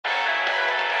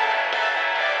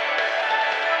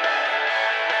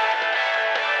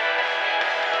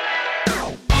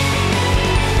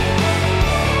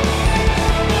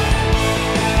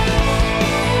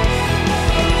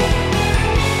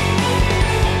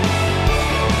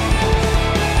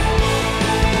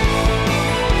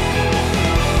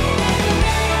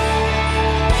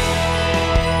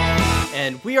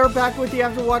back with the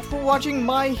Afterwatch. We're watching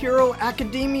My Hero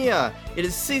Academia. It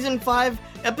is Season 5,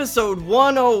 Episode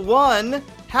 101.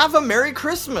 Have a Merry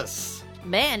Christmas.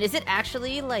 Man, is it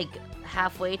actually, like,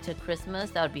 halfway to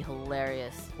Christmas? That would be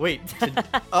hilarious. Wait, Today.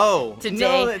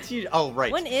 No, that's huge. Oh,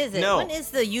 right. When is it? No. When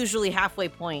is the usually halfway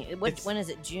point? When is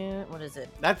it? June? What is it?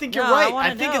 I think you're No, right.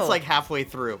 I I think know. it's like halfway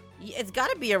through. It's got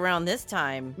to be around this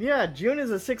time. Yeah, June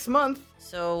is a 6th month.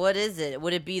 So what is it?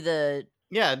 Would it be the...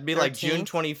 Yeah, it'd be like June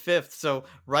 13th? 25th, so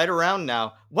right around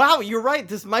now. Wow, you're right.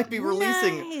 This might be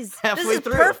releasing Nice. halfway This is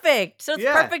through. perfect. So it's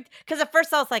Yeah. perfect. Because at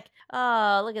first I was like,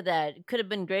 oh, look at that. It could have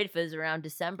been great if it was around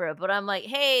December. But I'm like,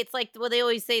 hey, it's like what they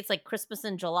always say. It's like Christmas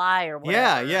in July or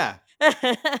whatever. Yeah.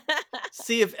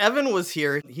 See, if Evan was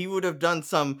here, he would have done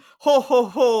some ho ho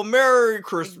ho Merry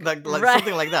Christmas, like Right.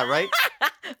 something like that, right?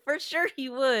 For sure he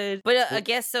would. But I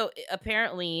guess so.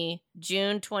 Apparently,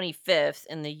 June 25th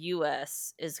in the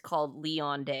U.S. is called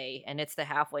Leon Day, and it's the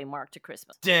halfway mark to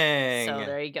Christmas. Dang. So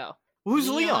there you go. Who's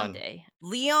Leon? Day.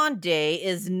 Leon Day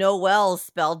is Noel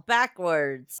spelled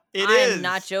backwards. It I'm is.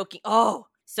 not joking. Oh,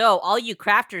 so all you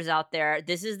crafters out there,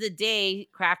 this is the day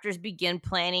crafters begin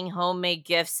planning homemade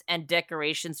gifts and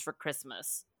decorations for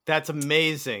Christmas. That's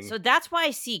amazing. So that's why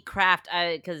I see craft,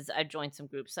 because I joined some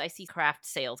groups, so I see craft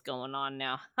sales going on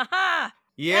now. Haha!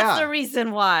 yeah. That's the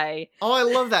reason why. Oh, I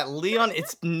love that. Leon,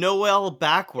 it's Noel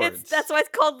backwards. That's why it's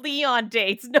called Leon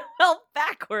Day. It's Noel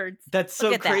backwards. That's so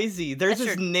Look at that. crazy. There's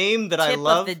That's this your name that I Tip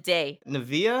love. of the day.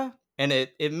 Navia, and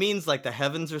it means like the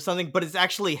heavens or something, but it's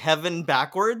actually heaven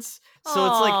backwards. So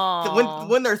it's like Aw.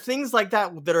 when there are things like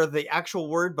that are the actual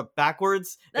word but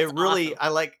backwards, That's it really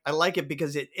awesome. I like it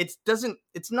because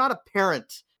it's not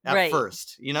apparent at Right.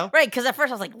 first, you know? Right, because at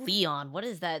first I was like, Leon, what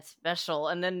is that special?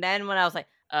 And then when I was like,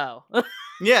 oh.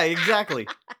 Yeah, exactly.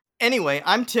 Anyway,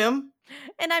 I'm Tim.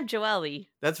 And I'm Joelle.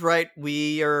 That's right.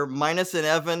 We are minus an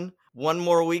Evan. One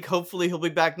more week. Hopefully he'll be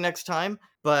back next time.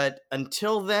 But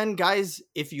until then, guys,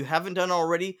 if you haven't done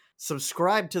already,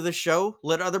 subscribe to the show.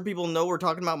 Let other people know we're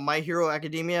talking about My Hero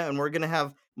Academia, and we're going to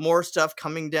have more stuff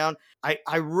coming down. I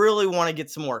really want to get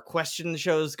some more question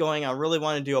shows going. I really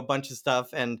want to do a bunch of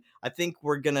stuff, and I think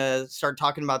we're going to start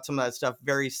talking about some of that stuff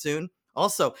very soon.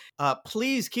 Also,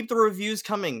 please keep the reviews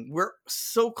coming. We're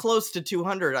so close to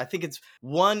 200. I think it's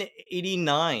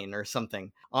 189 or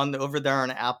something over there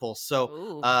on Apple. So,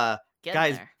 Ooh, get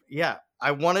guys, there. yeah,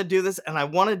 I want to do this, and I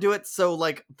want to do it so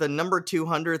like the number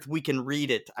 200th, we can read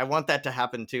it. I want that to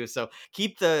happen too. So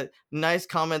keep the nice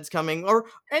comments coming, or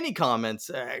any comments,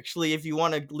 actually, if you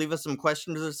want to leave us some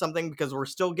questions or something, because we're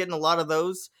still getting a lot of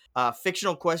those.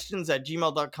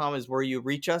 Fictionalquestions@gmail.com is where you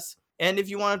reach us. And if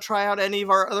you want to try out any of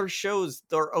our other shows,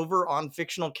 they're over on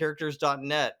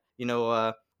fictionalcharacters.net. You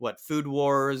know, Food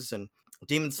Wars and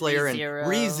Demon Slayer and ReZero.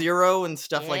 ReZero and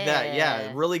stuff like that. Yeah,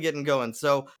 Yeah. really getting going.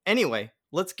 So anyway,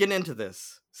 let's get into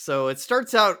this. So it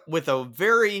starts out with a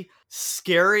very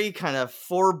scary kind of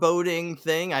foreboding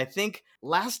thing. I think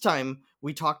last time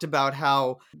we talked about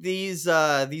how these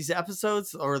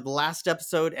episodes, or the last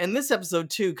episode and this episode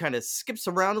too, kind of skips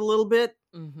around a little bit.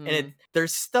 Mm-hmm. And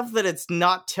there's stuff that it's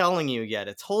not telling you yet.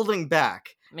 It's holding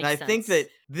back. Makes and I think that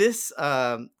sense. this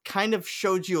kind of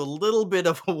showed you a little bit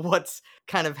of what's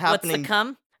kind of happening. What's to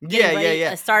come?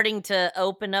 Yeah. Starting to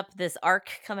open up this arc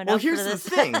coming Well, up. here's for the this.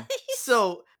 thing.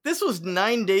 So this was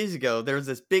 9 days ago. There was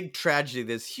this big tragedy,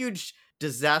 this huge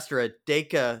disaster at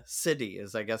Deka City,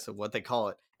 is I guess what they call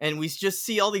it. And we just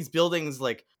see all these buildings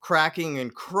like cracking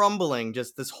and crumbling,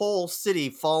 just this whole city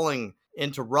falling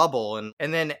into rubble. And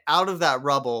then out of that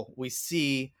rubble, we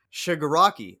see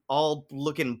Shigaraki all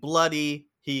looking bloody.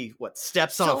 He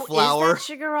steps on a flower. Is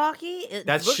that Shigaraki?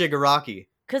 That's Shigaraki.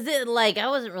 Because I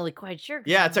wasn't really quite sure. 'Cause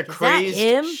Yeah, I'm it's a like, is that crazed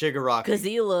him? Shigaraki. Because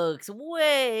he looks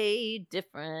way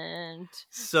different.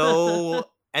 So,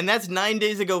 and that's 9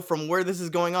 days ago from where this is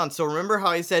going on. So remember how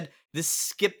I said this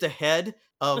skipped ahead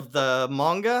of the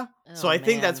manga? So Oh, I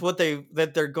think that's man.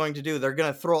 what they're going to do. They're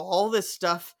going to throw all this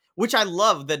stuff, which I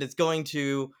love that it's going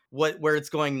to where it's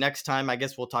going next time. I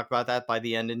guess we'll talk about that by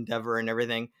the end, Endeavor and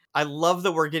everything. I love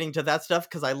that we're getting to that stuff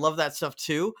because I love that stuff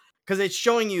too. Because it's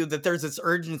showing you that there's this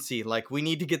urgency, like we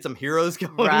need to get some heroes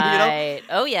going, you know? Right.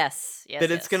 Oh, yes. Yes.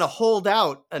 That it's going to hold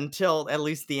out until, at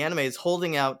least the anime is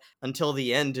holding out until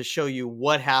the end to show you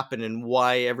what happened and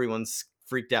why everyone's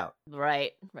freaked out.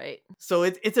 Right. So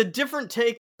it's a different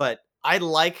take, but I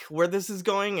like where this is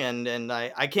going, and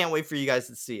I can't wait for you guys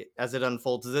to see it as it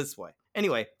unfolds this way.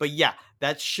 Anyway, but yeah,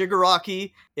 that's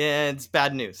Shigaraki, and it's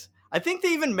bad news. I think they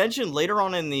even mentioned later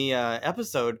on in the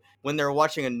episode when they're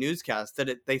watching a newscast that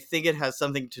they think it has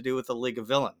something to do with the League of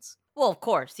Villains. Well, of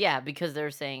course. Yeah, because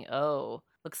they're saying, oh,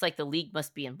 looks like the League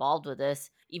must be involved with this,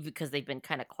 even because they've been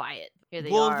kind of quiet. Here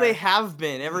they are. They have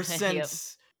been ever Yep.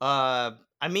 since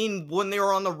I mean, when they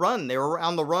were on the run, they were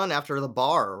on the run after the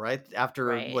bar, right? After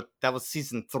Right. what? That was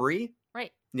season 3.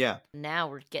 Right. Yeah. Now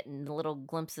we're getting little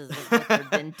glimpses of what they've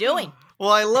been doing.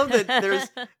 Well, I love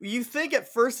that you think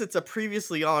at first it's a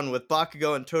previously on with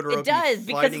Bakugo and It Todoroki does, because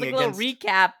it's fighting like a little against.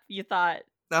 recap, you thought.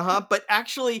 But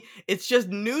actually, it's just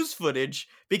news footage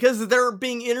because they're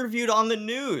being interviewed on the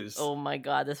news. Oh my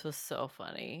god, this was so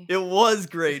funny. It was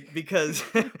great because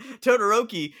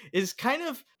Todoroki is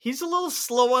he's a little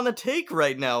slow on the take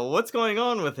right now. What's going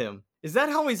on with him? Is that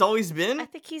how he's always I been?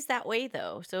 think he's that way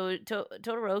though. So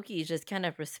Todoroki is just kind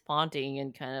of responding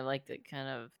in kind of like the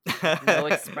kind of no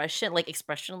expression, like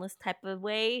expressionless type of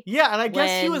way. Yeah, and I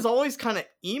guess he was When always kind of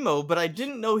emo, but I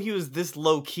didn't know he was this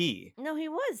low key. no, he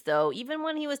was though. Even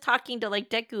when he was talking to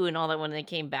like Deku and all that when they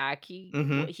came back,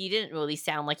 Mm-hmm. he didn't really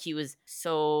sound like he was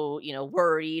so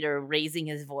worried or raising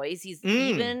his voice. He's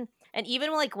Mm.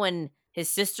 even like when his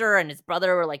sister and his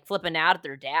brother were like flipping out at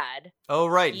their dad. Oh,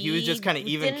 right. He was just kind of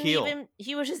even Didn't keel. even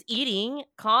he was just eating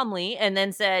calmly and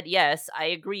then said, "Yes, I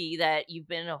agree that you've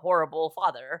been a horrible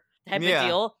father," type Yeah. of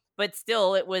deal. But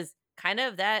still, it was kind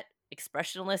of that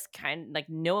expressionless kind, like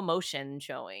no emotion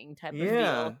showing type of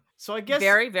Yeah. deal. So I guess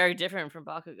Very, very different from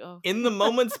Bakugo. in the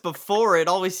moments before, it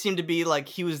always seemed to be like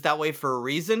he was that way for a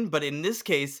reason. But in this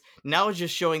case, now it's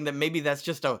just showing that maybe that's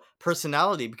just a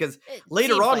personality. Because It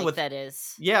later seems on like with that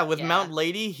is. with Yeah. Mount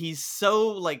Lady, he's so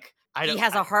like He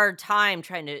has a hard time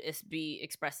trying to be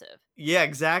expressive, yeah,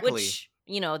 exactly. which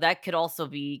that could also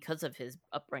be because of his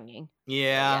upbringing. But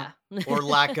Yeah. yeah. Or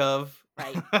lack of.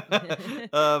 Right.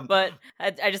 um But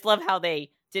I just love how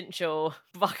they didn't show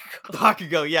Bakugo.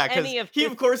 Bakugo, yeah, because Any of he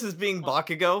his- of course is being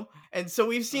Bakugo. And so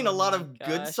we've seen a Oh lot my of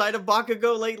good gosh. side of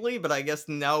Bakugo lately, but I guess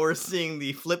now we're seeing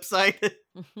the flip side.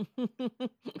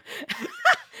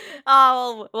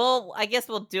 Oh, well, I guess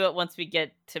we'll do it once we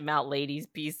get to Mount Lady's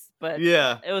piece, but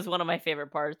Yeah. it was one of my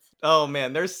favorite parts. Oh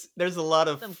man, there's a lot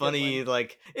of Some good funny ones.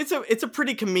 like it's a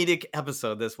pretty comedic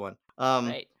episode, this one.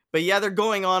 Right. But yeah, they're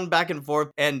going on back and forth,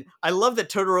 and I love that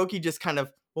Todoroki just kind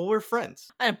of, well, we're friends.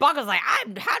 And Bakugo's like,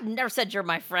 I've never said you're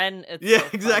my friend. It's Yeah, so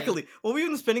funny. exactly. Well, we've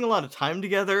been spending a lot of time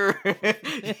together.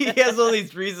 He has all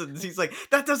these reasons. He's like,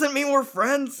 that doesn't mean we're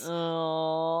friends.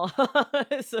 Oh,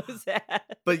 so sad.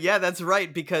 But yeah, that's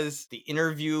right, because the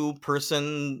interview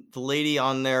person, the lady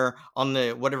on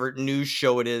the whatever news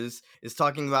show it is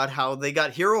talking about how they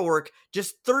got hero work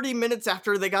just 30 minutes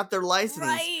after they got their license.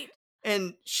 Right.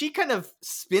 And she kind of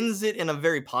spins it in a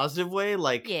very positive way,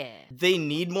 like Yeah. they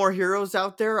need more heroes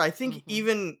out there. I think Mhm.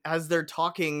 even as they're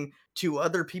talking to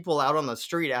other people out on the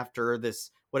street after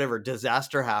this whatever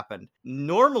disaster happened,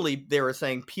 normally they were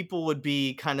saying people would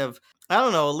be kind of, I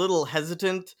don't know, a little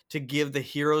hesitant to give the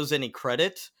heroes any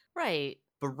credit. Right.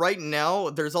 But right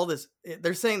now, there's all this,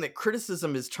 they're saying that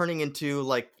criticism is turning into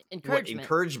like Encouragement.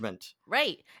 encouragement.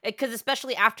 Right. Because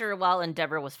especially after while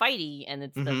Endeavor was fighting and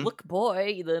it's the Mhm. look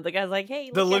boy, the guy's like, hey,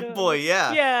 The look at look him. boy,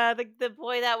 yeah. Yeah, the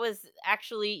boy that was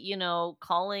actually,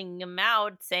 calling him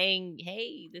out, saying,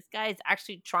 hey, this guy's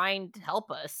actually trying to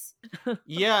help us.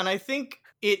 Yeah, and I think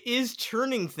it is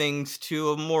turning things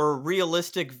to a more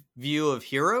realistic view of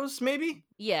heroes, maybe?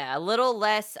 Yeah, a little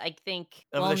less, I think.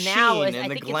 Of well, the now sheen I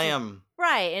and the think glam.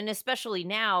 right, and especially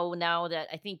now that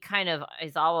I think kind of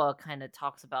Aizawa kind of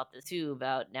talks about this too,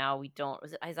 about now we don't,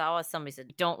 was it Aizawa? Somebody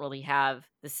said, don't really have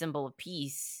the symbol of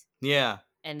peace. Yeah.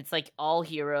 And it's like all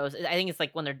heroes. I think it's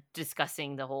like when they're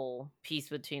discussing the whole peace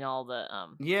between all the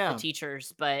Yeah.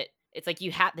 teachers, but it's like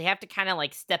they have to kind of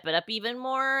like step it up even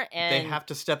more, and They have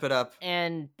to step it up.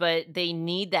 but they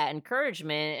need that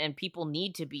encouragement, and people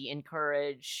need to be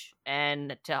encouraged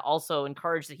and to also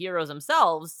encourage the heroes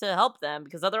themselves to help them,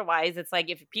 because otherwise it's like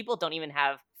if people don't even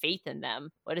have faith in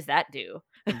them, what does that do?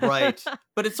 Right.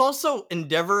 But it's also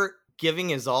Endeavor giving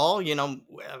his all.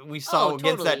 We saw Oh,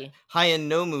 against that totally. Hayan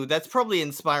Nomu. That's probably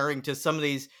inspiring to some of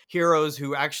these heroes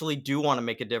who actually do want to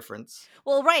make a difference.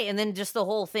 Well, right, and then just the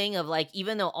whole thing of like,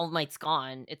 even though All Might's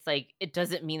gone, it's like it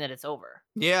doesn't mean that it's over.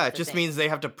 Yeah, That's it the just thing. means they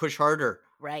have to push harder.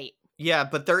 Right. Yeah,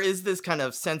 but there is this kind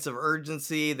of sense of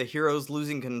urgency, the heroes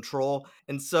losing control.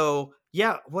 And so,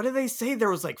 yeah, what do they say? There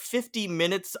was like 50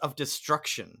 minutes of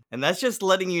destruction. And that's just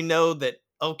letting you know that,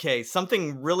 okay,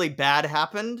 something really bad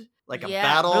happened, like a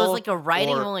battle. But it was like a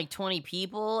riding or- of only 20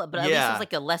 people, but at least it Yeah. was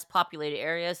like a less populated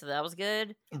area, so that was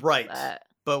good. Right. But,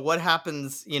 But what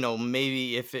happens,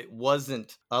 maybe if it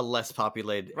wasn't a less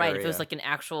populated right, area? if it was like an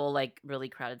actual, like, really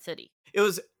crowded city. It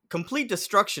was complete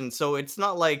destruction, so it's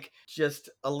not like just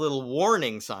a little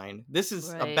warning sign. This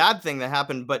is a Right. bad thing that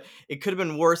happened, but it could have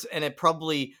been worse, and it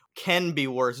probably can be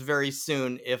worse very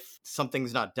soon if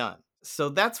something's not done. So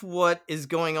that's what is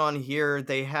going on here.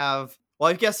 They have, well,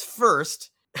 I guess first,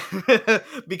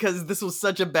 because this was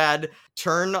such a bad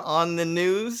turn on the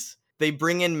news, they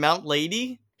bring in Mount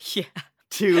Lady Yeah.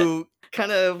 to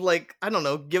kind of like, I don't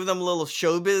know, give them a little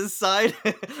showbiz side.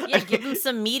 Yeah, give them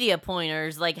some media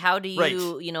pointers, like how do Right.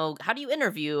 you how do you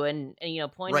interview and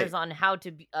pointers Right. on how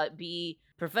to be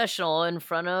professional in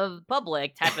front of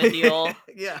public type of deal.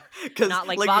 Yeah, because Not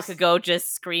like Bakugo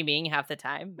just screaming half the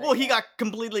time. Well, he got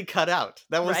completely cut out.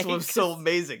 That was Right, what was so 'cause-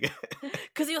 amazing.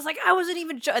 Because he was like, I wasn't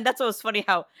even. And that's what was funny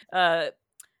how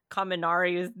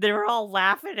Kaminari they were all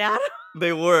laughing at him.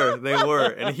 They were,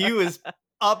 and he was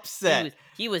upset.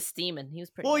 He was steaming. He was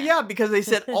pretty. Well, mad. yeah, because they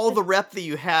said all the rep that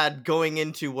you had going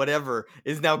into whatever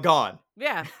is now gone.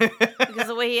 Yeah, because of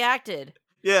the way he acted.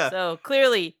 Yeah. So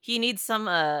clearly he needs some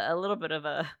a little bit of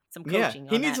some coaching.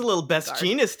 He needs a little best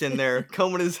regard. genist in there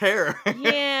combing his hair.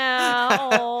 Yeah.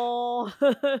 Oh.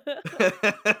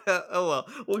 Oh well,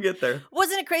 we'll get there.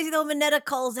 Wasn't it crazy though? Mineta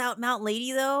calls out Mount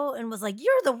Lady though, and was like,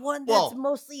 "You're the one that's Well-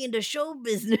 mostly into show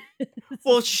business."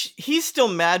 Well, he's still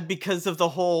mad because of the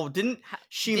whole. Didn't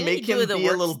she Didn't make he do him the be a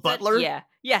work little stu- butler?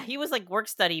 Yeah. He was like work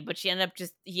study, but he ended up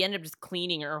just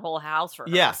cleaning her whole house for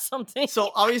her. Yeah. Or something.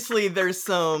 So obviously there's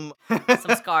some.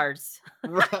 some scars,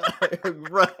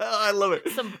 Right, I love it.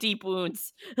 some deep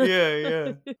wounds.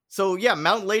 Yeah. So yeah,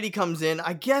 Mount Lady comes in.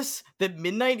 I guess that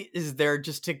Midnight is there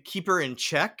just to keep her in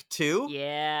check too.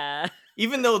 Yeah.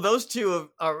 Even though those two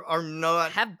are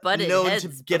not Have butted known heads to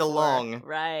get before. along.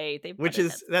 Right. They which butted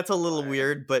is heads that's a little before.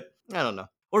 weird, but I don't know.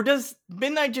 Or does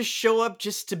Midnight just show up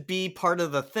just to be part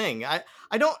of the thing?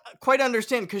 I don't quite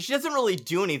understand because she doesn't really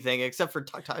do anything except for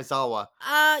Taizawa.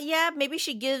 Yeah, maybe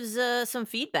she gives some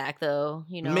feedback though,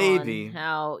 Maybe. on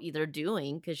how they're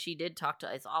doing because she did talk to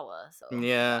Aizawa. So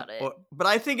Yeah, about it. but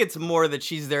I think it's more that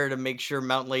she's there to make sure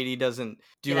Mount Lady doesn't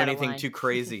do Get out of anything line. too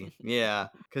crazy. Yeah,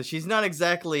 because she's not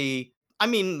exactly. I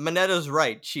mean, Mineta's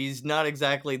right. She's not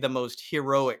exactly the most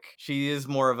heroic. She is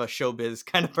more of a showbiz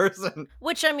kind of person.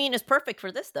 Which I mean is perfect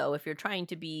for this though. If you're trying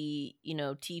to be,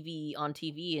 TV on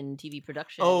TV and TV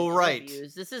production. Oh, right.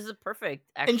 interviews, this is a perfect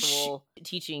And actual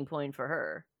teaching point for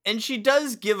her. And she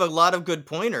does give a lot of good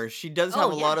pointers. She does have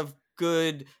Oh, a yeah. lot of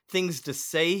good things to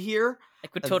say here.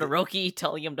 Like with the- Todoroki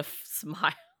telling him to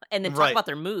smile and then talk Right. about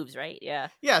their moves, right? Yeah.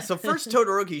 Yeah, so first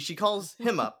Todoroki, she calls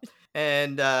him up.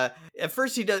 And at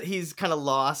first he's kind of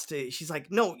lost. She's like,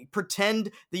 no,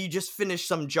 pretend that you just finished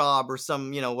some job or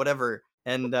some, whatever.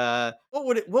 And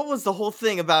what was the whole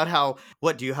thing about how,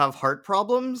 do you have heart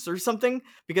problems or something?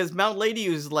 Because Mount Lady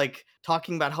was like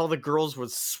talking about how the girls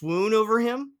would swoon over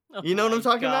him. You know what Oh I'm my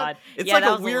talking about? God. It's Yeah, like that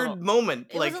a was weird little- moment.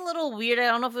 It was a little weird. I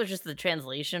don't know if it was just the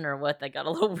translation or what that got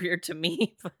a little weird to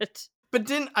me, but But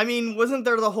wasn't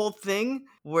there the whole thing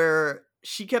where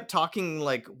she kept talking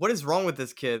like, what is wrong with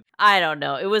this kid? I don't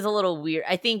know. It was a little weird.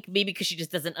 I think maybe because she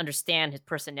just doesn't understand his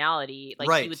personality. Like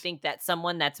Right. you would think that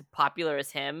someone that's popular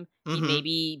as him, he'd Mhm.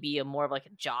 maybe be a more of like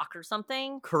a jock or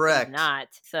something. He's Correct. not.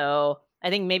 So I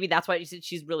think maybe that's why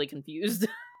she's really confused.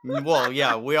 Well,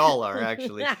 yeah, we all are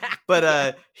actually.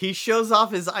 But he shows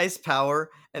off his ice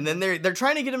power, and then they're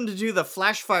trying to get him to do the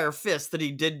flash fire fist that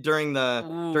he did during the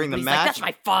Ooh, during the but he's match. like, that's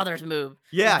my father's move.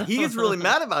 Yeah, he gets really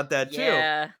mad about that too.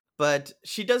 Yeah. But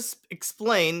she does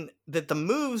explain that the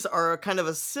moves are kind of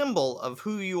a symbol of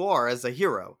who you are as a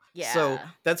hero. Yeah. So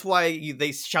that's why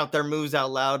they shout their moves out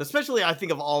loud, especially I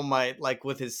think of All Might, like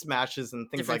with his smashes and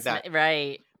things like that.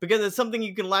 Right. Because it's something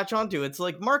you can latch onto. It's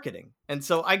like marketing. And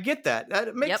so I get that.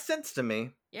 That makes Yep. sense to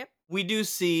me. Yep. We do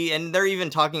see, and they're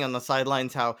even talking on the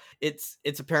sidelines how it's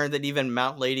apparent that even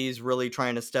Mount Lady's really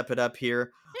trying to step it up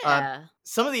here. Yeah.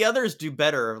 Some of the others do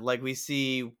better. Like we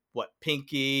see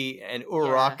Pinky and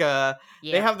Uraraka.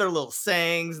 Yeah. They have their little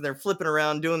sayings. They're flipping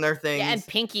around doing their things. Yeah, and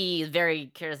Pinky is very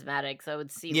charismatic, so I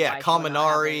would see Yeah, why she would not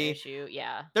have an Kaminari. issue.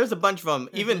 Yeah. There's a bunch of them.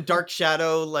 Even Dark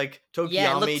Shadow, like Tokiyami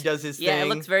Yeah, it looks- does his Yeah,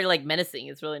 thing. it looks very like menacing.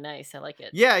 It's really nice. I like it.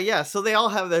 Yeah. So they all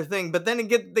have their thing, but then they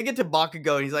get to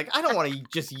Bakugo, and he's like, I don't want to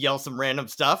just yell some random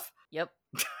stuff. Yep.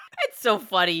 It's so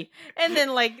funny. And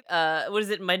then like what is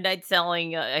it, Midnight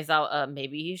selling I saw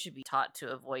maybe you should be taught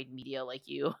to avoid media like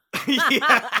you.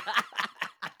 Yeah.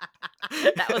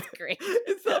 That was great.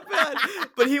 It's not bad.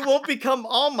 But he won't become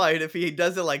All Might if he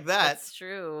does it like that. That's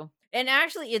true. And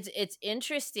actually it's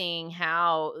interesting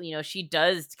how, she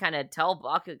does kind of tell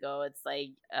Bakugo, it's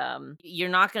like, you're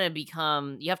not gonna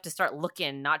become, you have to start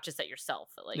looking not just at yourself.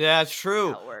 Like, Yeah, it's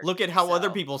true. how it works. Look at how other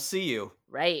So- people see you.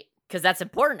 Right. Because that's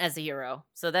important as a hero.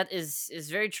 So that is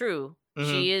very true.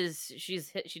 Mhm.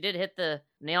 She did hit the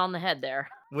nail on the head there.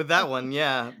 With that one,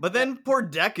 yeah. But then poor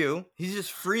Deku, he's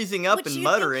just freezing up Which and you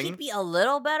muttering. think he'd be a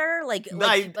little better,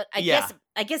 but I yeah.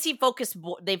 I guess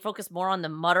they focus more on the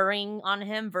muttering on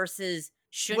him versus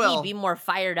shouldn't he Well, be more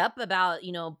fired up about,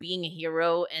 being a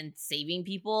hero and saving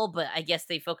people? But I guess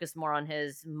they focus more on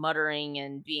his muttering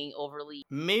and being overly,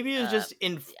 maybe it's just I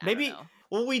don't maybe. know.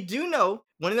 Well, we do know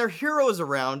when their heroes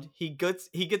around, he gets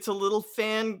a little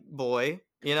fanboy.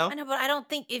 I know, but I don't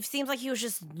think it seems like he was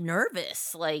just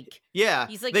nervous. Like Yeah,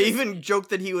 he's like they this. even joked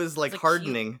that he was like He's like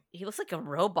hardening. he looks like a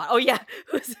robot. Oh yeah,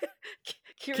 who's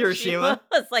Kirishima? Kirishima.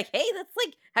 It's like, hey, that's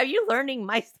like, have you learning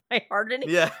my hardening?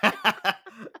 Yeah.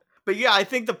 But yeah, I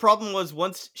think the problem was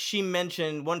once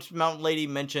Mountain Lady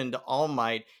mentioned All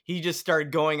Might, he just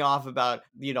started going off about,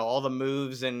 all the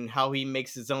moves and how he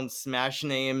makes his own smash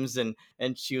names, and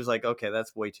she was like, okay,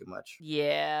 that's way too much.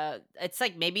 Yeah, it's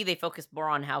like maybe they focus more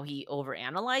on how he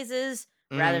overanalyzes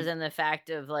rather Mhm. than the fact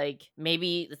of like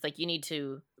maybe it's like you need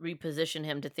to reposition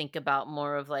him to think about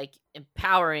more of like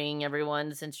empowering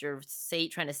everyone since you're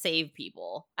trying to save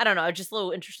people. I don't know. It's just a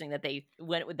little interesting that they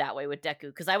went with that way with Deku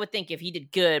because I would think if he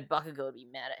did good, Bakugo would be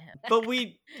mad at him. But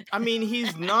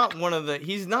he's not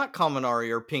he's not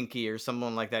Kaminari or Pinky or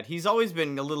someone like that. He's always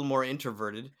been a little more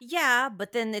introverted. Yeah,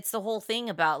 but then it's the whole thing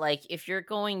about like if you're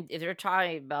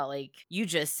talking about like you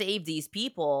just save these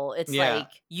people, it's Yeah. like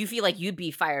you feel like you'd be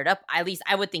fired up. At least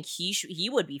I would think he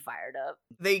would be fired up.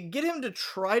 They get him to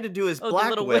try to do his The black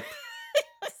little whip.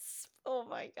 Oh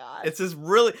my god. It's this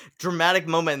really dramatic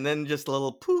moment, and then just a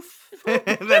little poof.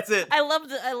 And that's it. I love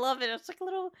it. It's like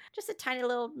just a tiny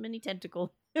little mini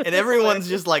tentacle. And everyone's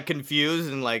just like confused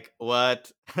and like,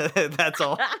 what? That's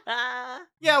all.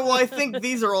 Yeah, well, I think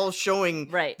these are all showing.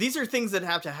 Right. These are things that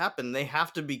have to happen. They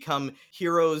have to become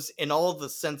heroes in all the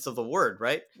sense of the word,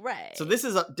 right? Right. So this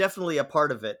is definitely a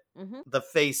part of it. Mhm. The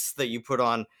face that you put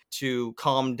on to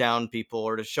calm down people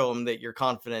or to show them that you're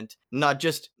confident, not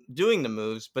just doing the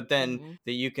moves, but then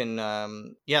that you can,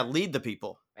 lead the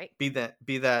people. Right. Be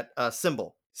that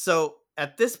symbol. So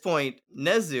at this point,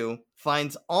 Nezu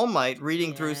finds All Might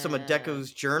reading through some of Yeah.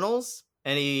 Deku's journals,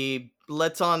 and he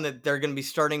lets on that they're going to be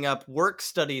starting up work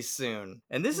studies soon.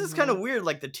 And this is kind of weird.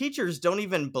 Like the teachers don't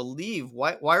even believe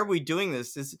why are we doing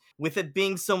this? Is with it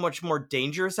being so much more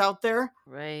dangerous out there.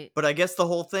 Right. But I guess the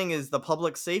whole thing is the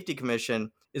Public Safety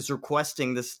Commission is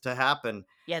requesting this to happen.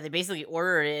 Yeah, they basically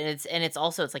ordered it, and it's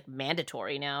also like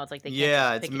mandatory now. It's like they can't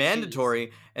Yeah, just it's pick and choose.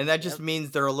 mandatory, and that just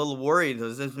means they're a little worried.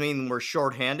 Does this mean we're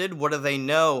shorthanded? What do they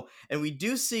know? And we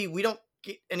don't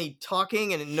get any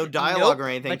talking and no dialogue Nope, or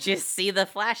anything. But you see the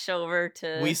flash over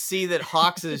to We see that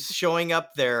Hawks is showing up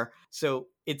there, so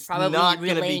it's probably not going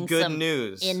to be relaying good some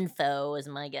news. info, is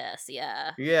my guess.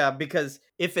 Yeah. Yeah, because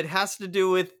if it has to do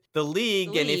with the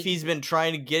league, and if league. he's been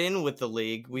trying to get in with the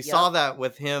league, we saw that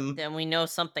with him. Then we know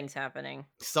something's happening.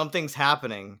 Something's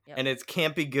happening, and it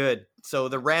can't be good. So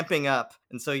they're ramping up,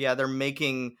 and so they're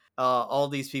making all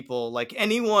these people, like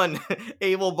anyone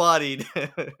able-bodied,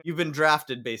 you've been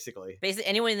drafted, basically. Basically,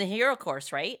 anyone in the hero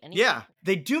course, right? Yeah,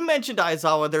 they do mention to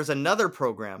Aizawa there's another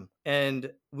program,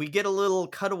 and we get a little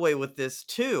cutaway with this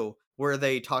too, where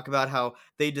they talk about how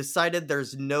they decided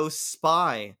there's no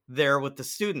spy there with the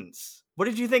students. What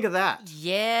did you think of that?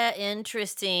 Yeah,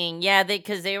 interesting. Yeah,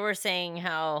 because they were saying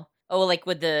how like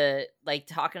with the like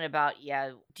talking about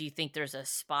do you think there's a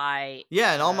spy?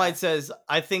 Yeah, and All Might says,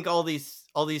 I think all these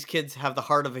kids have the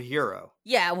heart of a hero.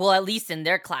 Yeah, well, at least in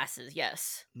their classes,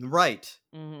 yes. Right.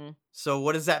 Mm-hmm. So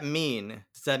what does that mean?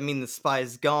 Does that mean the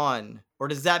spy's gone? Or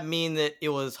does that mean that it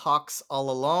was Hawks all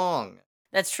along?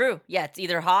 That's true. Yeah, it's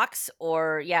either Hawks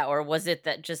or was it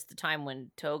that just the time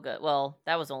when Toga? Well,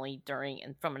 that was only during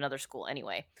and from another school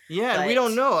anyway. Yeah, and we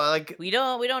don't know. Like we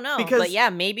don't know. Because, but yeah,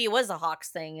 maybe it was a Hawks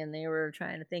thing, and they were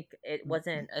trying to think it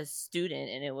wasn't a student,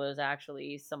 and it was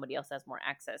actually somebody else that has more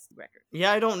access to record.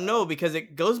 Yeah, I don't know because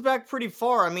it goes back pretty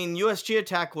far. I mean, USG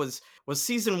Attack was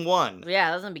season 1. Yeah,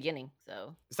 that was in the beginning.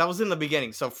 So that was in the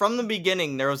beginning. So from the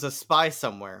beginning, there was a spy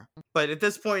somewhere. But at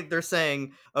this point, they're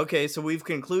saying, okay, so we've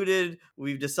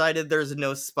decided there's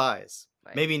no spies.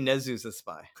 Right. Maybe Nezu's a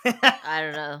spy. I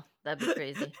don't know. That'd be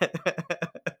crazy.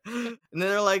 And then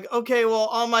they're like, okay, well,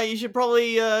 All Might, you should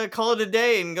probably call it a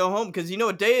day and go home because you know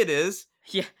what day it is.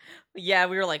 Yeah,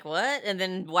 we were like, what? And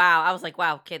then, wow, I was like,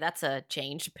 wow, okay, that's a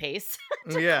change pace.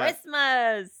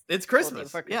 Christmas. It's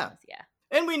Christmas. Christmas. Yeah.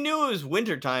 And we knew it was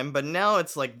wintertime, but now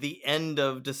it's like the end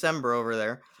of December over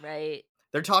there. Right.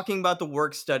 They're talking about the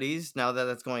work studies now that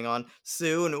that's going on.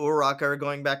 Sue and Uraraka are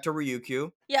going back to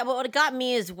Ryukyu. Yeah, but what got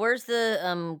me is where's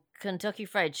the Kentucky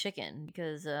Fried Chicken,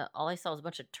 because all I saw was a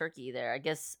bunch of turkey there. I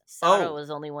guess Sato Oh. was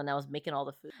the only one that was making all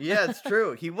the food. Yeah, it's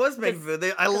true. He was making 'Cause-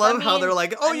 food. I 'cause love how they're mean-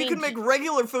 like, oh, I you can mean, make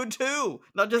regular food too,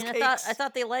 not I just mean, cakes. I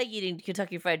thought they like eating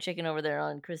Kentucky Fried Chicken over there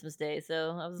on Christmas Day,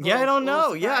 so I was a Yeah, I little- don't a little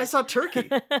know. Yeah, I surprised. saw turkey.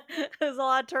 There's a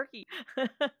lot of turkey.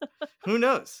 Who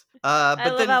knows? I But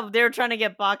love then, how they were trying to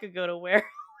get Bakugo to wear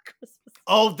Christmas.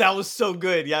 oh, that was so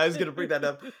good. Yeah, I was gonna bring that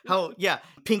up. How, yeah,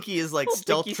 Pinky is like Oh,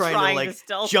 stealth Pinky's trying to trying like to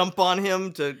stealth. jump on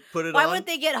him to put it Why on. wouldn't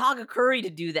they get Hagakuri to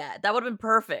do that? That would have been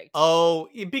perfect. Oh,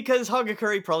 because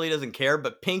Hagakuri probably doesn't care,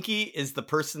 but Pinky is the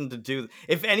person to do.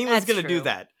 If anyone's That's gonna do true.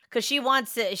 that, Because she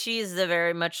wants it. She's the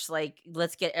very much like,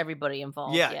 let's get everybody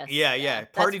involved. yeah, Yes. yeah.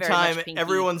 That's Party very much time. Pinky.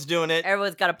 Everyone's doing it.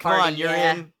 Everyone's got a Come party. on, you're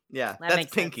yeah. in. Yeah, That that's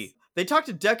makes Pinky. sense. They talked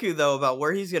to Deku though about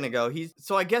where he's gonna go.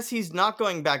 So I guess he's not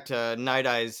going back to Night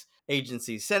Eye's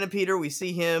agency. Centipeder, we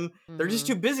see him. They're just Mhm.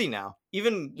 too busy now.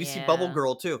 Even we see Bubble Yeah.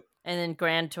 Girl too. And then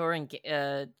Grand Tour and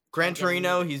Gran Again,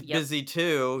 Torino, he's yep. busy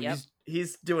too. Yep.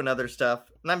 He's doing other stuff,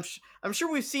 and I'm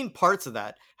sure we've seen parts of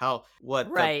that. How what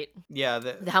the- right. yeah,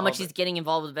 How all much the he's getting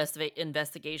involved with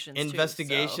investigations.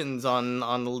 investigations on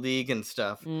the league and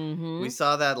stuff. Mm-hmm. We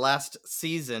saw that last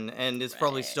season, and it's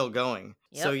probably Right. still going.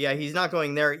 So Yep. yeah, he's not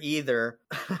going there either.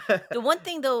 The one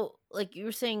thing though, like you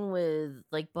were saying with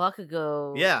like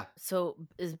Bakugo. Yeah. So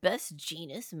is Best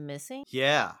Genus missing?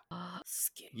 Yeah.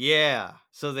 Scary. Yeah.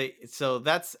 So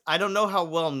that's I don't know how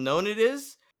well known it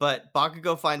is, but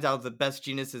Bakugo finds out the Best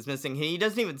Genus is missing. He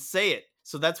doesn't even say it.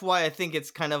 So that's why I think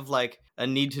it's kind of like a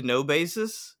need to know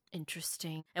basis.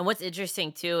 Interesting. And what's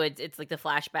interesting too, it's like the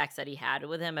flashbacks that he had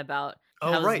with him about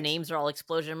Oh, how right. his names are all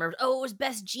explosion murders. Oh, it was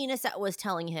Best Genus that was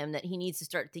telling him that he needs to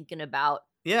start thinking about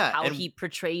Yeah. how and, he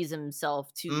portrays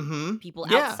himself to Mhm. people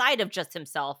Yeah. outside of just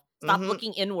himself. Stop Mhm.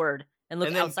 looking inward and look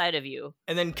And then- outside of you.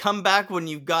 And then come back when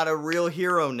you've got a real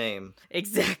hero name.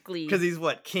 Exactly. Because he's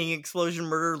what? King Explosion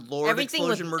Murder? Lord Everything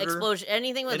Explosion with Murder? explosion,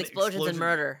 anything with And explosions explosion- and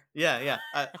murder. Yeah.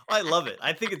 I love it.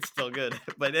 I think it's still good.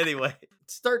 But anyway,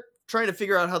 start trying to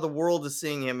figure out how the world is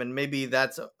seeing him, and maybe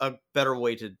that's a better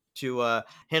way to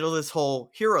handle this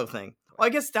whole hero thing. Well, I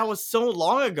guess that was so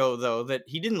long ago, though, that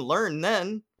he didn't learn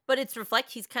then. But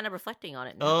he's kind of reflecting on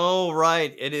it now. Oh,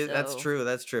 right. It is. That's So- true.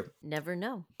 That's true. Never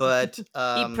know. But,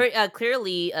 He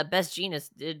clearly, Best Genus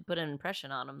did put an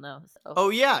impression on him, though. So. oh,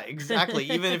 yeah, exactly.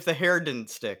 Even if the hair didn't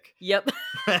stick. Yep.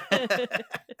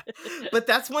 But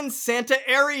that's when Santa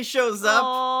Airy shows up.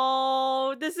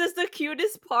 Oh, this is the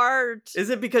cutest part. Is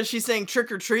it because she's saying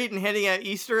trick or treat and handing out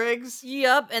Easter eggs?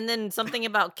 Yep, and then something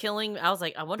about killing. I was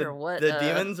like, I wonder The, what the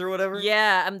demons or whatever?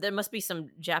 Yeah, there must be some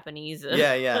Japanese.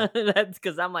 Yeah. That's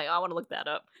because I'm like, I want to look that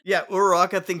up. Yeah,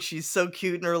 Uraraka thinks she's so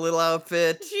cute in her little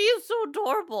outfit. She is so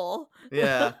adorable.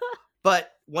 Yeah.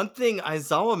 But one thing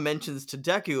Aizawa mentions to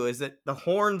Deku is that the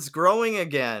horn's growing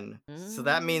again. So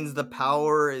that means the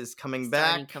power is coming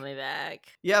back. Coming back.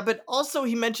 Yeah, but also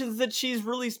he mentions that she's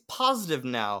really positive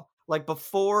now. Like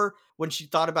before, when she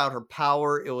thought about her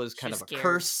power, it was kind She's of a scared.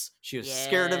 curse. She was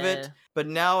scared of it. Yeah. But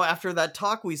now, after that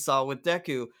talk we saw with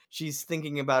Deku, she's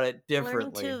thinking about it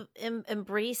differently. Learning to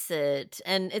embrace it,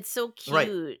 and it's so cute.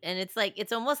 Right. And it's like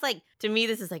it's almost like to me,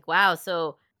 this is like wow.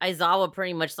 So Aizawa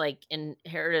pretty much like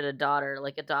inherited a daughter,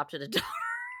 like adopted a daughter.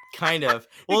 Kind of.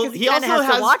 Well, Because he also has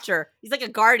has to watch her. He's like a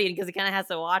guardian because he kind of has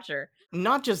to watch her.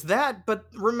 not just that, but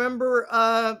remember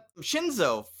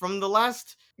Shinzo from the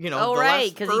last, Oh the right, last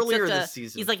because earlier this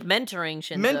season. he's like mentoring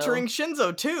Shinzo. mentoring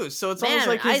Shinzo too. So it's Man, almost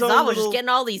like his Aizawa own was little... just getting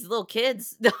all these little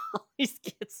kids. All these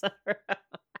kids.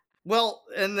 Well,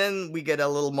 and then we get a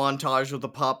little montage with the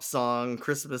pop song,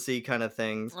 Christmassy kind of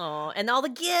things. Oh, and all the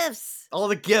gifts. All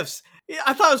the gifts. Yeah,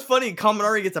 I thought it was funny.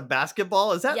 Kaminari gets a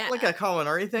basketball. Is that Yeah. like a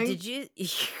Kaminari thing? Did you?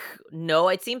 No,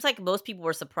 it seems like most people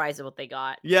were surprised at what they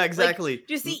got. Yeah, exactly.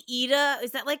 Do you see Ida?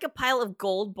 Is that like a pile of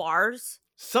gold bars?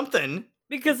 Something.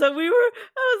 Because I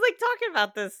was like talking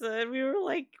about this, and we were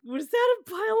like, was that a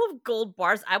pile of gold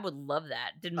bars? I would love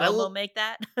that. Did Momo make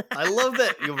that? I love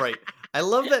that. You're right. I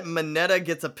love that Mineta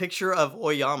gets a picture of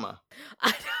Oyama.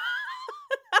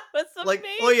 That was amazing. Like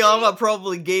Oyama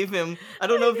probably gave him. I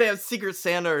don't know if they have Secret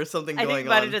Santa or something I going think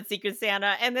about on. it at Secret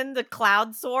Santa, and then the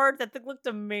cloud sword that thing looked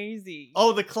amazing.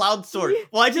 Oh, the cloud sword.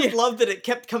 Well, I just Yeah. love that it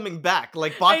kept coming back.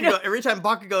 Like I know. Bakugo, every time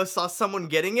Bakugo saw someone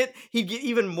getting it, he'd get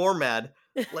even more mad.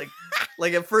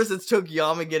 Like at first it's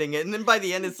Tokiyama getting it, and then by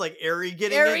the end it's like Eri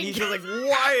getting it, and Eri he's just like,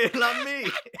 why not me?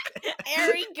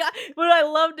 Eri got, but I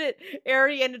loved it.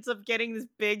 Eri ended up getting this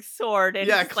big sword, and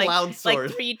Yeah, it's cloud sword.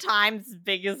 like 3 times as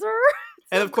big as her.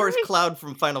 And of course, great. Cloud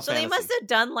from Final So Fantasy. they must have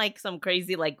done like some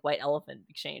crazy like white elephant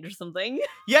exchange or something.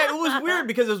 Yeah, it was weird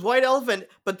because it was White Elephant,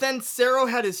 but then Sero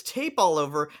had his tape all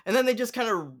over, and then they just kind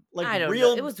of like I don't know.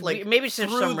 reeled It was like weird. Maybe it's just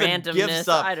threw some the gifts randomness.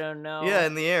 up. I don't know. Yeah,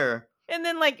 in the air. And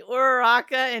then like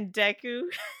Uraraka and Deku.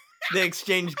 They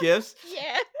exchanged gifts.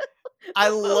 Yeah. I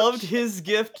The loved mochi. his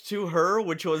gift to her,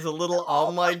 which was a little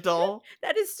All Might doll.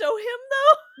 That is so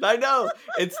him I know.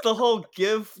 It's the whole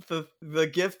gift, the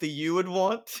gift that you would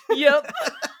want. though. Yep.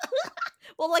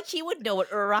 Well, like he would know what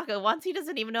Uraraka wants. He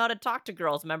doesn't even know how to talk to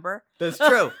girls, remember? That's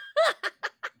true.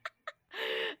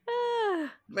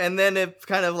 And then it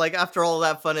kind of like, after all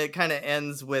that fun, it kind of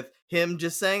ends with him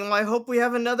just saying, well, I hope we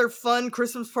have another fun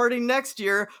Christmas party next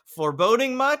year.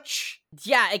 Foreboding much?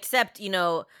 Yeah, except,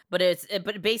 but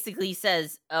it basically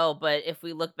says, oh, but if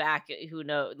we look back, who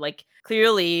knows? Like,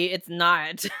 clearly it's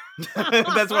not.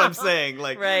 That's what I'm saying.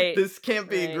 Like, Right, this can't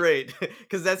be right. great.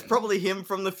 Because that's probably him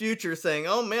from the future saying,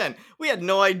 oh man, we had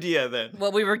no idea then.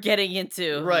 What we were getting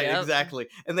into. Right, Yep. exactly.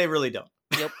 And they really don't.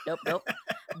 Nope.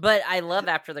 But I love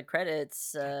after the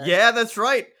credits. Yeah, that's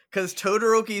right. Because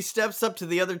Todoroki steps up to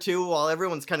the other two while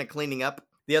everyone's kind of cleaning up.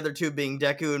 The other two being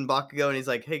Deku and Bakugo. And he's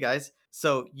like, hey guys,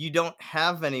 so you don't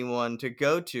have anyone to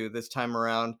go to this time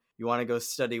around. You want to go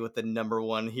study with the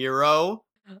 #1 hero?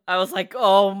 I was like,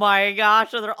 oh my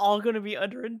gosh, so they're all going to be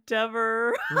under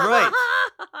Endeavor. Right.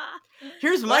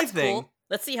 Here's Well, my that's thing. cool.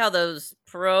 Let's see how those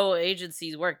pro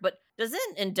agencies work. But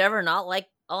doesn't Endeavor not like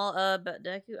all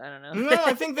Deku? I don't know. No,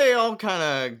 I think they all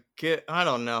kind of I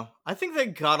don't know. I think they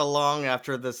got along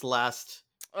after this last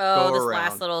Oh, this around.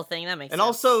 last little thing that makes And sense.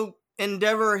 also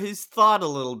Endeavor, he's thawed a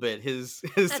little bit. His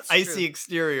That's icy true.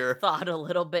 exterior. Thought a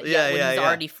little bit. Yeah, When yeah, he's yeah.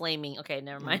 already flaming. Okay,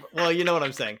 never mind. Well, you know what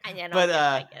I'm saying. I get But it,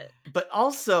 I get it. but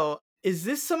also, is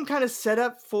this some kind of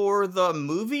setup for the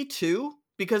movie too?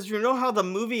 Because you know how the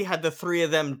movie had the three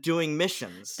of them doing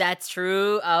missions. That's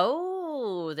true.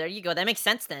 Oh, there you go. That makes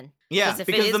sense then. Yeah, If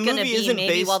because it is the going to movie be isn't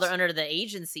maybe based. while they're under the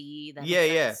agency, that Yeah,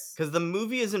 makes yeah. sense. Because the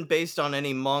movie isn't based on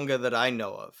any manga that I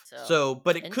know of. So, So,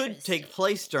 but it could take interesting.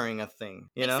 place during a thing.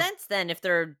 You know? Makes sense then if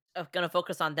they're going to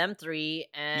focus on them three,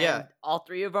 and Yeah. all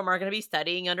three of them are going to be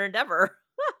studying under Endeavor.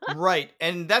 Right.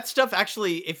 And that stuff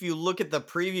actually, if you look at the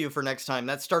preview for next time,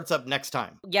 that starts up next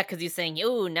time. Yeah, because he's saying,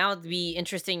 "Oh, now it'd be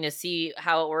interesting to see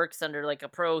how it works under like a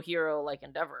pro hero like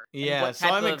Endeavor. And Yeah, what so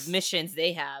type I'm of missions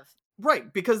they have."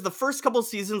 Right, because the first couple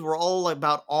seasons were all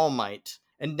about All Might.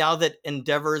 And now that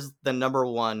Endeavor's the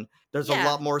 #1, there's a Yeah.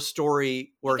 lot more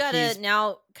story where You gotta he's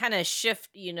now kind of shift,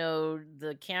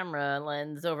 the camera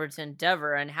lens over to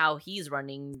Endeavor and how he's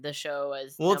running the show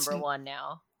as Well, it's- #1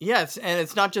 now. yes, and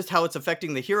it's not just how it's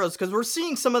affecting the heroes, because we're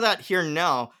seeing some of that here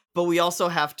now, but we also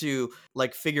have to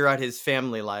like figure out his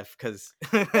family life, because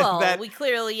Well, we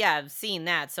clearly have seen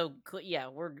that, so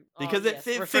we're Because it we're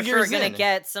for sure figures gonna in.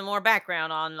 get some more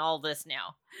background on all this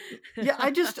now. yeah,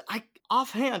 I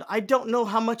offhand, I don't know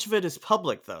how much of it is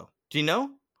public though. Do you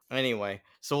know? Anyway,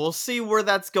 so we'll see where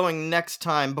that's going next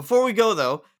time. Before we go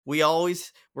though, we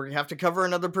have to cover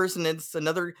another person. It's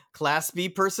another Class B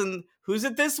person. Who's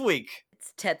it this week?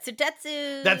 It's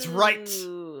Tetsu. That's right.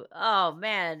 Oh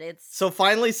man, it's So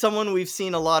finally someone we've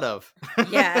seen a lot of.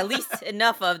 yeah, at least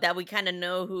enough of that we kind of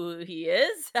know who he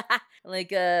is. Like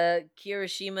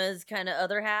Kirishima's kind of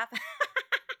other half.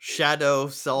 Shadow,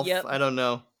 self, Yep. I don't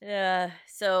know. Yeah.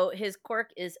 So his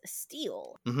quirk is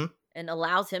steel. Mhm. And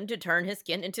allows him to turn his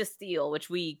skin into steel, which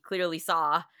we clearly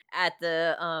saw at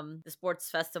the sports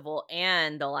festival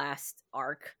and the last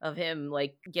arc of him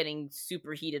like getting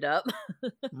super heated up.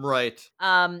 Right.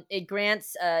 It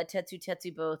grants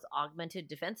Tetsu both augmented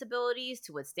defense abilities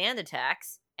to withstand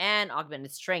attacks and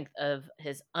augmented strength of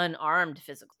his unarmed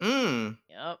physical. Mm.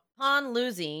 Yep. Upon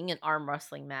losing an arm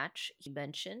wrestling match, he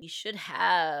mentioned he should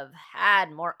have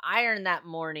had more iron that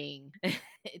morning.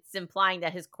 It's implying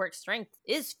that his quirk strength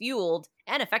is fueled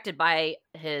and affected by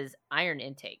his iron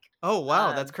intake. Oh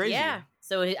wow, that's crazy. Yeah.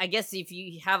 So I guess if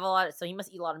you have a lot, so he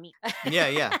must eat a lot of meat. Yeah,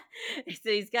 yeah. So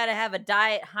he's got to have a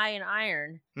diet high in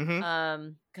iron. Mm-hmm.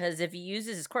 Because if he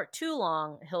uses his quirk too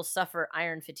long, he'll suffer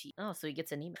iron fatigue. Oh, so he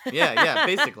gets anemia. Yeah,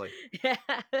 basically. Yeah.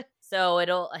 So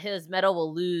his metal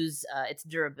will lose its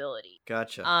durability.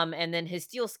 Gotcha. And then his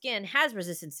steel skin has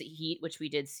resistance to heat, which we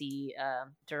did see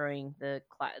during the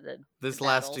this the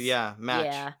last battles. match.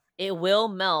 Yeah, it will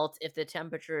melt if the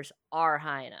temperatures are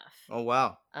high enough. Oh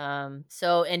wow.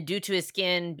 So and due to his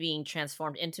skin being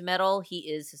transformed into metal, he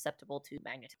is susceptible to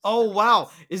magnetism. Oh That makes wow.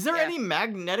 sense. Is there Yeah. any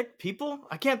magnetic people?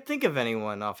 I can't think of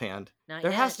anyone offhand. Not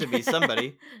There yet. has to be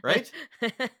somebody, right?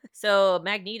 So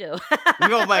Magneto. No,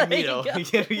 There you Magneto.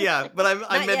 go. Yeah, but I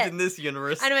Not meant yet. in this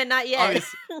universe. I meant not yet.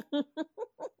 Obvious-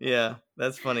 Yeah,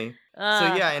 that's funny. So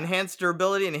Uh, yeah, enhanced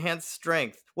durability, enhanced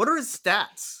strength. What are his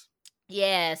stats?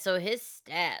 yeah, so his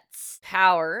stats.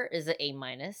 Power is a A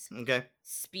minus. Okay.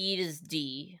 Speed is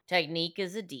D. Technique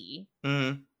is a D.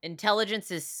 Mm-hmm.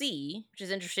 Intelligence is C, which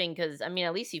is interesting because, I mean,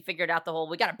 at least he figured out the whole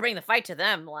we got to bring the fight to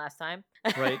them last time.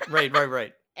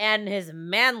 Right. And his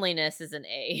manliness is an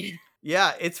A.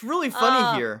 Yeah, it's really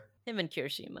funny here. Him and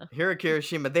Kirishima. Here at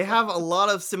Kirishima, they have a lot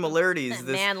of similarities.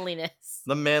 Manliness.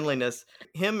 The manliness.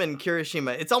 Him and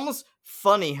Kirishima. It's almost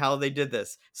funny how they did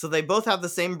this. So they both have the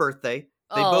same birthday.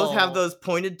 They both have Oh. those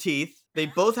pointed teeth. They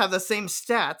both have the same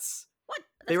stats. What?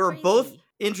 They That's were both crazy.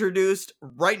 introduced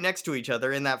right next to each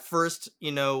other in that first,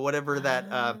 whatever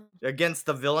that against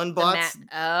the villain The bots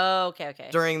oh, okay.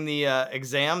 during the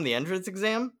exam, the entrance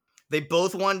exam. They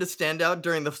both wanted to stand out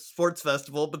during the sports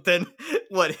festival, but then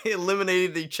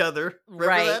eliminated each other. Remember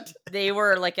Right. that? They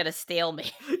were like at a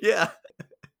stalemate. Yeah.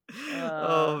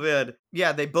 Oh Uh. man.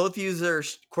 Yeah, they both use their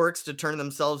quirks to turn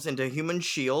themselves into human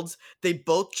shields. They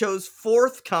both chose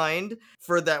fourth kind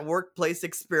for that workplace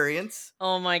experience.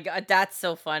 Oh my god, that's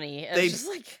so funny. It's They- just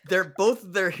like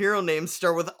Their hero names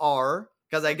start with R,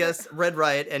 because I guess Red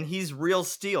Riot, and he's Real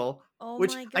Steel. oh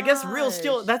Which my I guess Real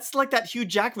Steel, gosh. that's like that Hugh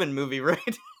Jackman movie, right?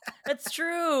 That's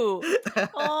true.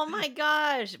 Oh my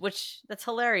gosh, that's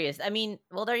hilarious. I mean,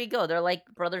 well, there you go. They're like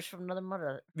brothers from another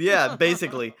mother. Yeah,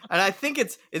 basically. And I think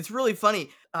it's really funny.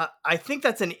 I think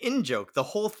that's an in-joke. The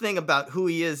whole thing about who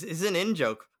he is an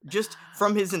in-joke, just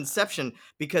from his inception,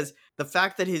 because the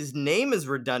fact that his name is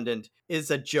redundant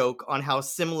is a joke on how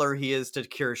similar he is to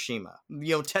Kirishima.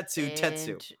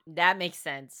 Tetsu. That makes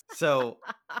sense. So,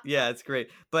 yeah, it's great.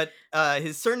 But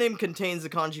his surname contains the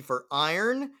kanji for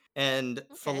iron and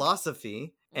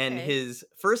philosophy, and Okay. his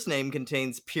first name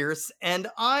contains Pierce and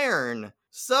Iron.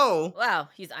 So, Wow,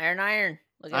 he's Iron.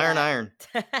 Look at Iron.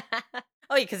 that.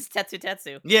 Oh, yeah, because it's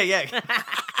Tetsu. Yeah. Yeah,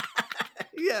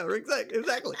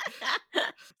 exactly.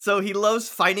 So he loves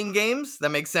fighting games. That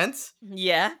makes sense.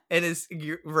 Yeah. And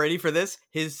you ready for this?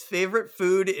 His favorite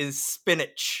food is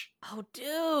spinach. Oh,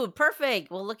 dude,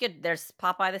 perfect. Well, there's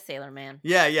Popeye the Sailor Man.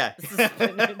 Yeah. This is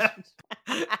spinach.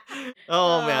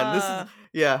 Oh man, this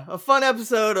is a fun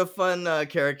episode, a fun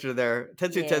character there.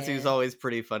 Tetsu is Yeah. always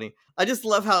pretty funny. I just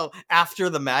love how after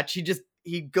the match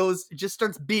he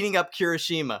starts beating up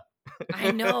Kirishima.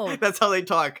 I know. That's how they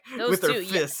talk Those with their two,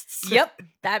 yeah. fists. Yep,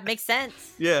 that makes sense.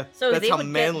 Yeah, So that's they how would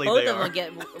manly both they of are. them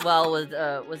get well with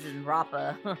was in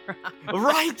Rappa.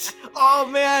 Right? Oh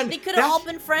man, They could have all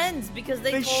been friends because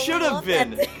they They totally should have loved that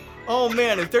been. thing. Oh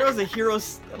man, if there was a hero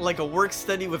like a work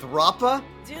study with Rappa,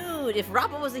 Dude, if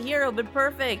Rappa was a hero, it'd been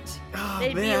perfect. oh,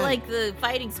 They'd be man. like the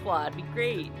fighting squad. Be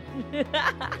great.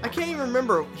 I can't even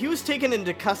remember. He was taken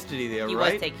into custody there, He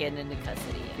right? was taken into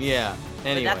custody. Yeah.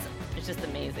 Anyway. But it's just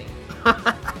amazing.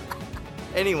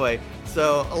 Anyway,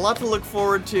 so a lot to look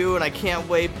forward to, and I can't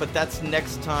wait, but that's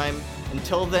next time.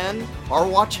 Until then, our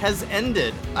watch has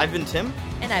ended. I've been Tim.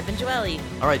 And I've been Joelle.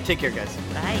 All right, take care, guys.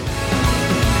 Bye.